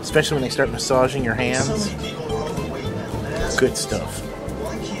 Especially when they start massaging your hands. Good stuff.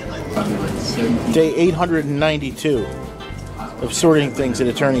 Day 892 of sorting things at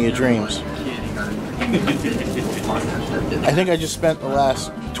Eternia Dreams. I think I just spent the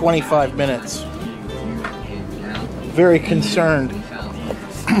last 25 minutes very concerned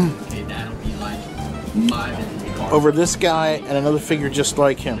over this guy and another figure just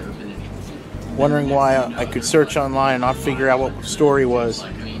like him. Wondering why I could search online and not figure out what the story was,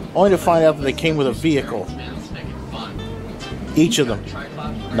 only to find out that they came with a vehicle. Each of them.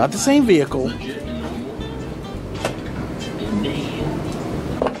 Not the same vehicle.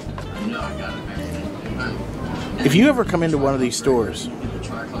 If you ever come into one of these stores,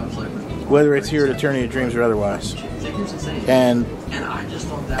 whether it's here at Eternia Dreams or otherwise, and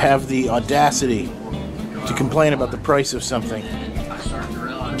have the audacity to complain about the price of something,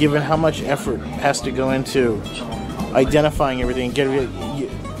 given how much effort has to go into identifying everything and getting it,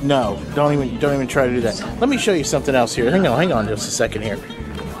 no, don't even try to do that. Let me show you something else here. Hang on just a second here.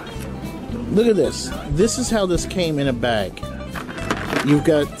 Look at this. This is how this came in a bag. You've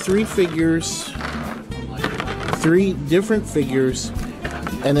got 3 figures, 3 different figures,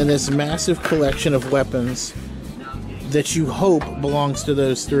 and then this massive collection of weapons that you hope belongs to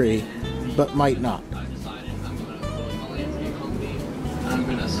those 3, but might not. I'm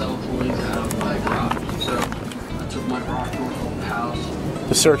gonna sell toys out of my garage. So I took my rock house.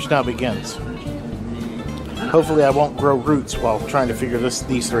 The search now begins. Hopefully I won't grow roots while trying to figure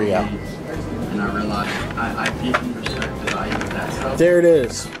these 3 out. And I realized I didn't respect the value of that stuff. There it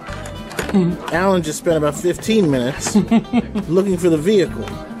is. Alan just spent about 15 minutes looking for the vehicle.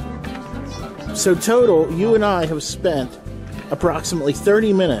 So total, you and I have spent approximately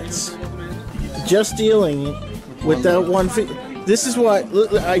 30 minutes just dealing with that one figure. This is why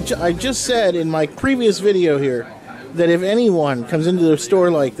I just said in my previous video here that if anyone comes into a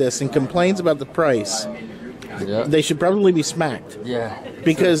store like this and complains about the price, they should probably be smacked. Yeah.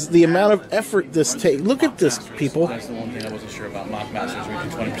 Because the amount of effort this takes. Look at this, people. That's the one thing I wasn't sure about Mock Masters. We do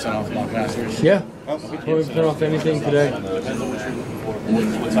 20% off Mock Masters. Yeah. 20% off anything today.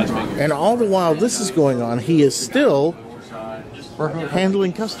 And all the while this is going on, he is still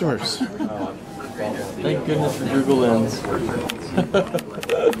handling customers. Thank goodness for Google Lens. The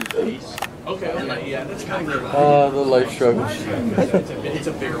life struggles. It's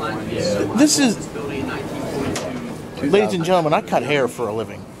a bigger one. This is, ladies and gentlemen, I cut hair for a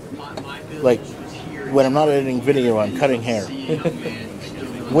living. Like, when I'm not editing video, I'm cutting hair.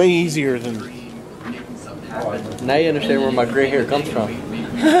 Way easier than... Now you understand where my gray hair comes from.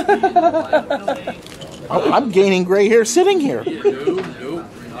 I'm gaining gray hair sitting here. No,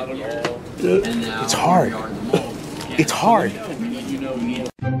 not at all. It's hard. It's hard.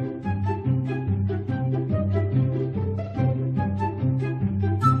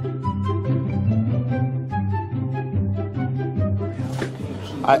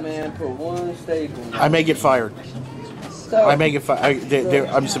 I may get fired. So, I may get fired.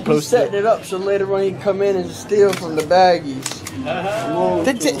 I'm supposed to. Setting it up so later on you can come in and steal from the baggies.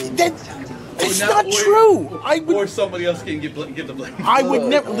 It's not true. Or somebody else can give the blame. I would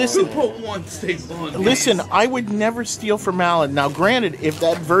never listen. Put one state on. Listen, I would never steal from Alan. Now, granted, if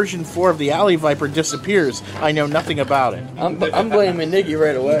that version 4 of the Alley Viper disappears, I know nothing about it. I'm blaming Nikki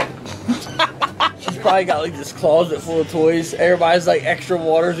right away. She's probably got like this closet full of toys. Everybody's like extra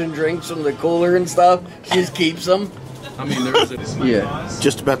waters and drinks from the cooler and stuff. She just keeps them. I mean, there's a... Yeah.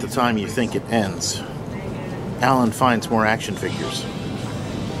 Just about the time you think it ends, Alan finds more action figures.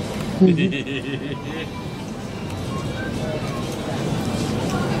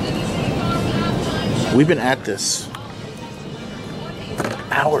 We've been at this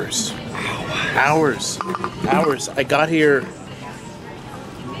hours. I got here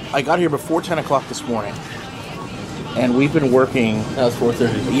before 10 o'clock this morning, and we've been working. That was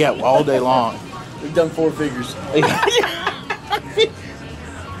 4:30. Yeah, all day long. We've done 4 figures.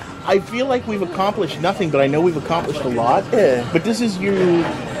 I feel like we've accomplished nothing, but I know we've accomplished a lot. Yeah. But this is your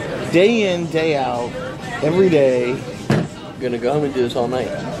day in, day out, every day. I'm gonna go home and do this all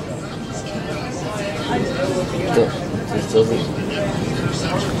night.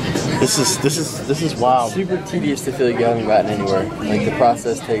 This is wild. Super tedious to feel like you haven't gotten anywhere. Like the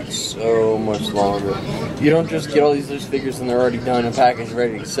process takes so much longer. You don't just get all these loose figures and they're already done and packaged,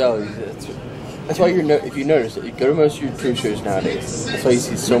 ready to sell. That's why if you notice it, you go to most of your trade shows nowadays. That's why you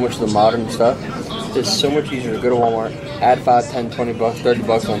see so much of the modern stuff. It's so much easier to go to Walmart, add 5, 10, 20 bucks, 30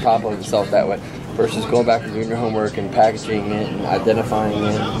 bucks on top of it and sell it that way, versus going back and doing your homework and packaging it and identifying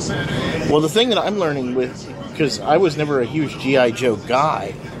it. Well, the thing that I'm learning with, because I was never a huge G.I. Joe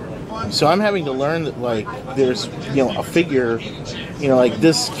guy, so I'm having to learn that, like, there's, a figure, like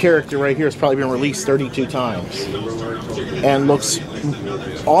this character right here has probably been released 32 times and looks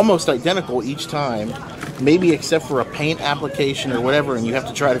almost identical each time, maybe except for a paint application or whatever, and you have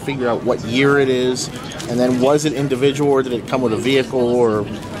to try to figure out what year it is, and then was it individual or did it come with a vehicle or...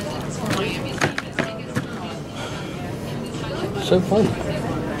 So fun.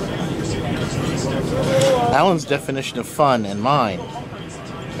 Alan's definition of fun and mine.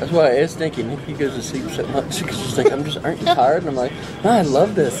 That's why I asked Nikki. Nikki goes to sleep so much because she's like, aren't you tired? And I'm like, no, I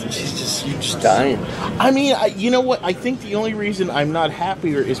love this. And she's just dying. I mean, you know what? I think the only reason I'm not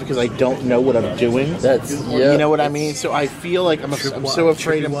happier is because I don't know what I'm doing. You know what I mean? So I feel like I'm so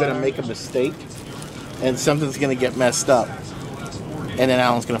afraid I'm going to make a mistake and something's going to get messed up. And then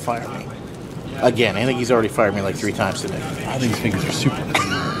Alan's going to fire me. Again, I think he's already fired me like 3 times today. I think these fingers are super.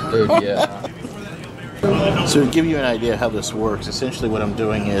 Dude, yeah. So to give you an idea how this works, essentially what I'm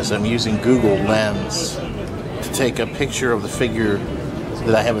doing is I'm using Google Lens to take a picture of the figure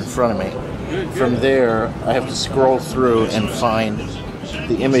that I have in front of me. From there, I have to scroll through and find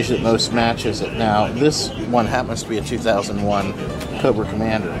the image that most matches it. Now, this one happens to be a 2001 Cobra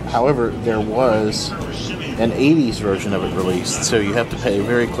Commander. However, there was an 80s version of it released, so you have to pay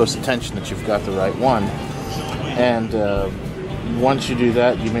very close attention that you've got the right one. And once you do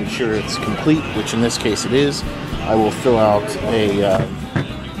that, you make sure it's complete, which in this case it is. I will fill out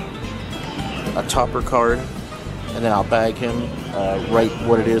a topper card, and then I'll bag him, write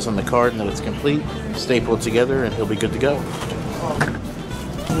what it is on the card and that it's complete, staple it together, and he'll be good to go.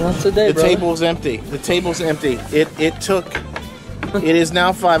 What's the day, The brother? table's empty. The table's empty. It is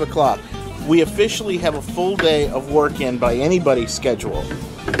now 5 o'clock. We officially have a full day of work in by anybody's schedule.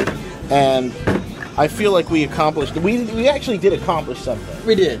 And I feel like we accomplished, we actually did accomplish something.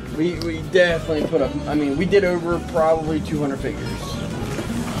 We did. We definitely put up, I mean, we did over probably 200 figures,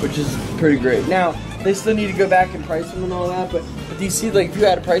 which is pretty great. Now, they still need to go back and price them and all that, but do you see, like, if you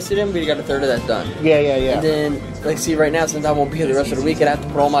had to price it in, we got a third of that done. Yeah. And then, like, see, right now, since I won't be here the rest of the week, I'd have to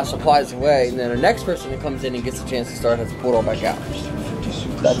put all my supplies away, and then the next person that comes in and gets a chance to start has to pull it all back out.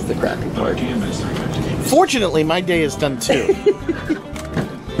 That's the crappy part. Fortunately, my day is done too.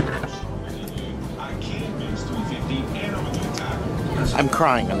 I'm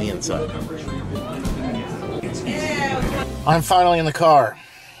crying on the inside. I'm finally in the car.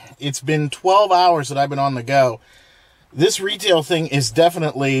 It's been 12 hours that I've been on the go. This retail thing is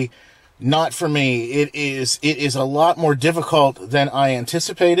definitely not for me. It is a lot more difficult than I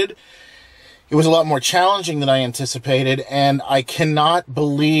anticipated. It was a lot more challenging than I anticipated, and I cannot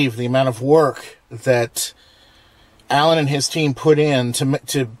believe the amount of work that Alan and his team put in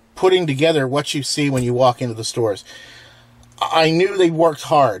to putting together what you see when you walk into the stores. I knew they worked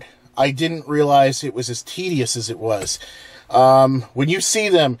hard. I didn't realize it was as tedious as it was. When you see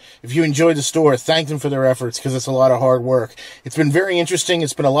them, if you enjoyed the store, thank them for their efforts, because it's a lot of hard work. It's been very interesting.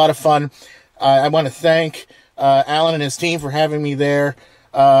 It's been a lot of fun. I want to thank Alan and his team for having me there.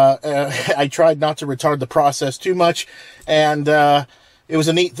 I tried not to retard the process too much, and it was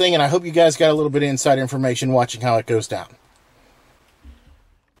a neat thing, and I hope you guys got a little bit of inside information watching how it goes down.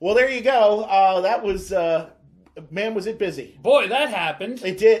 Well, there you go. That was... man, was it busy. Boy, that happened.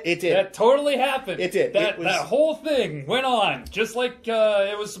 It did. That totally happened. It did. That whole thing went on just like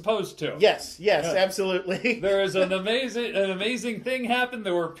it was supposed to. Yes, absolutely. There was an amazing thing happened.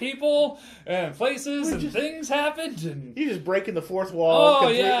 There were people and places and things happened. And you just breaking the fourth wall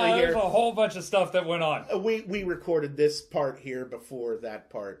completely here. There's a whole bunch of stuff that went on. We recorded this part here before that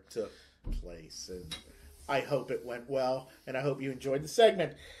part took place, and I hope it went well, and I hope you enjoyed the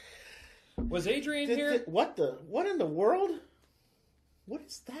segment. Was Adrian here? What in the world? What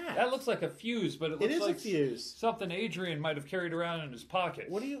is that? That looks like a fuse, but it looks like a fuse. Something Adrian might have carried around in his pocket.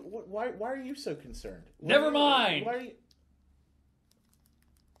 Why are you so concerned? Never mind. Why are you...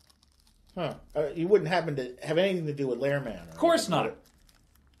 Huh. You wouldn't happen to have anything to do with Lairman? Of course not.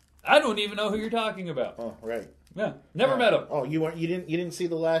 I don't even know who you're talking about. Oh, right. Yeah, never met him. Oh, you didn't see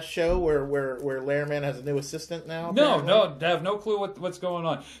the last show where Lairman has a new assistant now? No, I have no clue what's going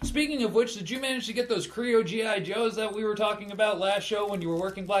on. Speaking of which, did you manage to get those Creo G.I. Joes that we were talking about last show when you were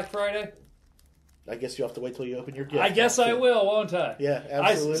working Black Friday? I guess you'll have to wait till you open your gift. I guess I will, won't I? Yeah,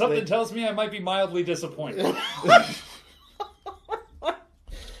 absolutely. Something tells me I might be mildly disappointed.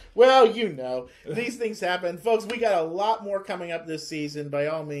 Well, these things happen. Folks, we got a lot more coming up this season. By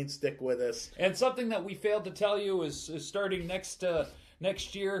all means, stick with us. And something that we failed to tell you is starting next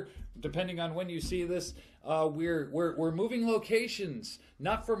year, depending on when you see this, we're moving locations.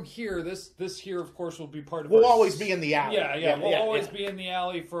 Not from here. This here, of course, will be part of. We'll always be in the alley. We'll always be in the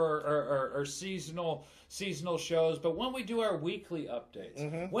alley for our seasonal shows. But when we do our weekly updates,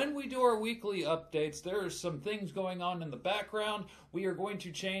 there are some things going on in the background. We are going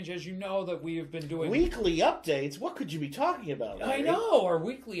to change, as you know, that we have been doing weekly updates. What could you be talking about, Larry? I know, our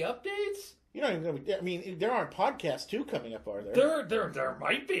weekly updates. You don't even know. I mean, there aren't podcasts too coming up, are there? There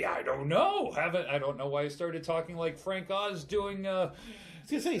might be. I don't know. I don't know why I started talking like Frank Oz doing. I was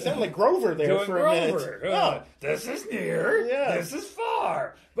gonna say, you sound like Grover there for a minute. This is near. Yeah. This is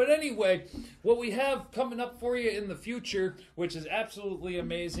far. But anyway, what we have coming up for you in the future, which is absolutely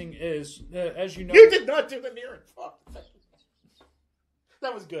amazing, is as you know. You did not do the near and far thing.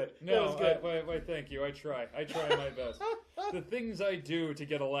 That was good. No, wait, thank you. I try my best. The things I do to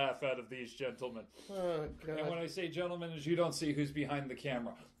get a laugh out of these gentlemen. Oh, God. And when I say gentlemen, is you don't see who's behind the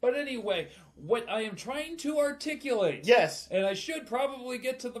camera. But anyway, what I am trying to articulate, yes, and I should probably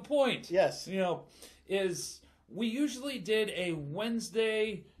get to the point, yes, is we usually did a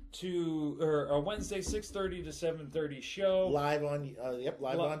Wednesday to a Wednesday 6:30 to 7:30 show live on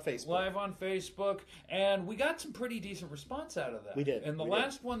on Facebook. Live on Facebook, and we got some pretty decent response out of that. We did. And the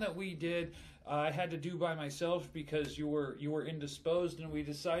last one that we did, I had to do by myself because you were indisposed, and we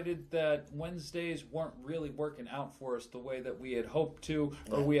decided that Wednesdays weren't really working out for us the way that we had hoped to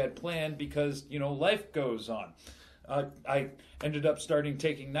or we had planned because life goes on. I ended up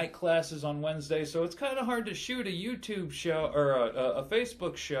taking night classes on Wednesday, so it's kind of hard to shoot a YouTube show or a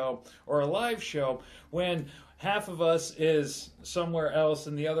Facebook show or a live show when half of us is somewhere else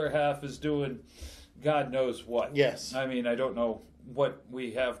and the other half is doing God knows what. Yes. I mean, I don't know what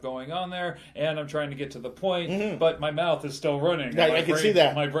we have going on there, and I'm trying to get to the point, but my mouth is still running. I can see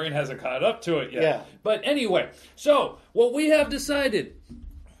that. My brain hasn't caught up to it yet. Yeah. But anyway, so what we have decided,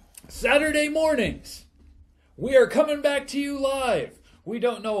 Saturday mornings, we are coming back to you live. We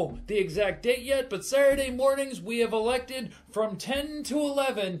don't know the exact date yet, but Saturday mornings we have elected from 10 to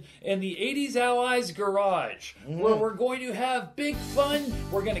 11 in the 80s Allies garage, where we're going to have big fun.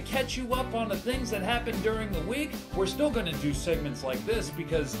 We're going to catch you up on the things that happened during the week. We're still going to do segments like this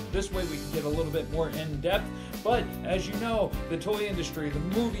because this way we can get a little bit more in-depth. But as you know, the toy industry, the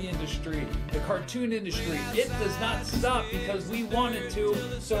movie industry, the cartoon industry, it does not stop because we want it to.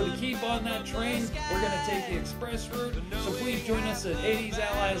 So to keep on that train, we're going to take the express route. So please join us at 80s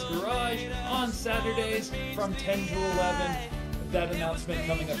Allies Garage on Saturdays from 10 to 11. That announcement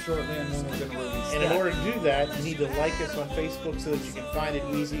coming up shortly on when we're going to release And in order to do that, you need to like us on Facebook so that you can find it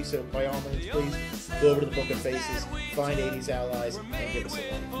easy. So by all means, please go over to the Book of Faces, find 80s Allies, and give us a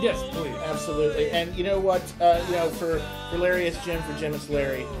like. Yes, please. Absolutely. And you know what? For Larry, it's Jim. For Jim, it's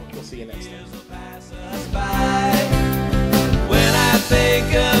Larry. We'll see you next time. When I think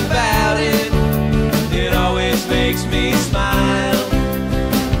about it, it always makes me smile.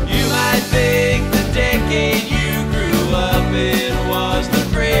 You might think the decade you grew up in was the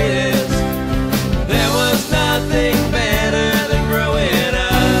greatest. There was nothing better than growing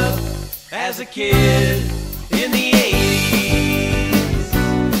up as a kid.